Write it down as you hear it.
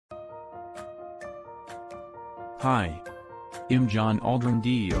Hi. I'm John Aldrin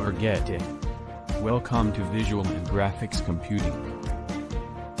D'Argete. Welcome to Visual and Graphics Computing.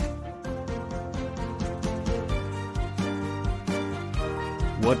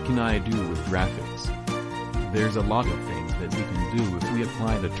 What can I do with graphics? There's a lot of things that we can do if we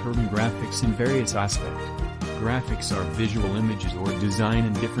apply the term graphics in various aspects. Graphics are visual images or design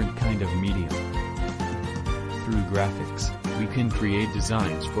in different kind of medium. Through graphics, we can create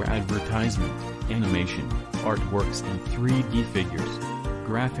designs for advertisement, animation, artworks and 3D figures.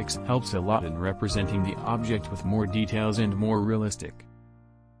 Graphics helps a lot in representing the object with more details and more realistic.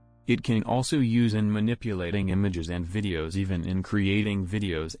 It can also use in manipulating images and videos, even in creating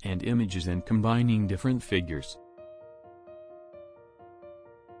videos and images and combining different figures.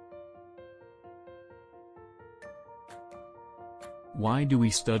 Why do we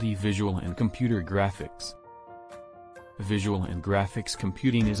study visual and computer graphics? Visual and graphics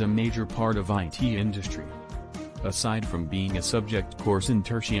computing is a major part of IT industry. Aside from being a subject course in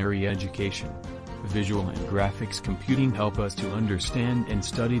tertiary education, visual and graphics computing help us to understand and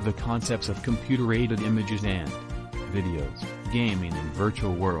study the concepts of computer-aided images and videos, gaming and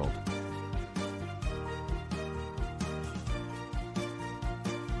virtual world.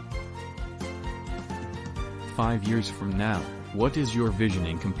 "5 years from now, what is your vision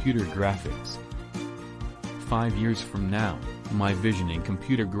in computer graphics?" 5 years from now, my vision in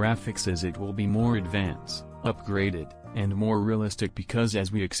computer graphics is it will be more advanced, upgraded, and more realistic, because as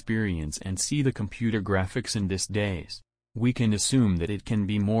we experience and see the computer graphics in these days, we can assume that it can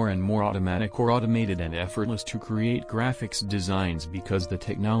be more and more automatic or automated and effortless to create graphics designs, because the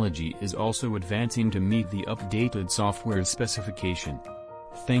technology is also advancing to meet the updated software specification.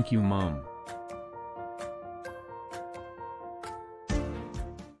 Thank you, Mom.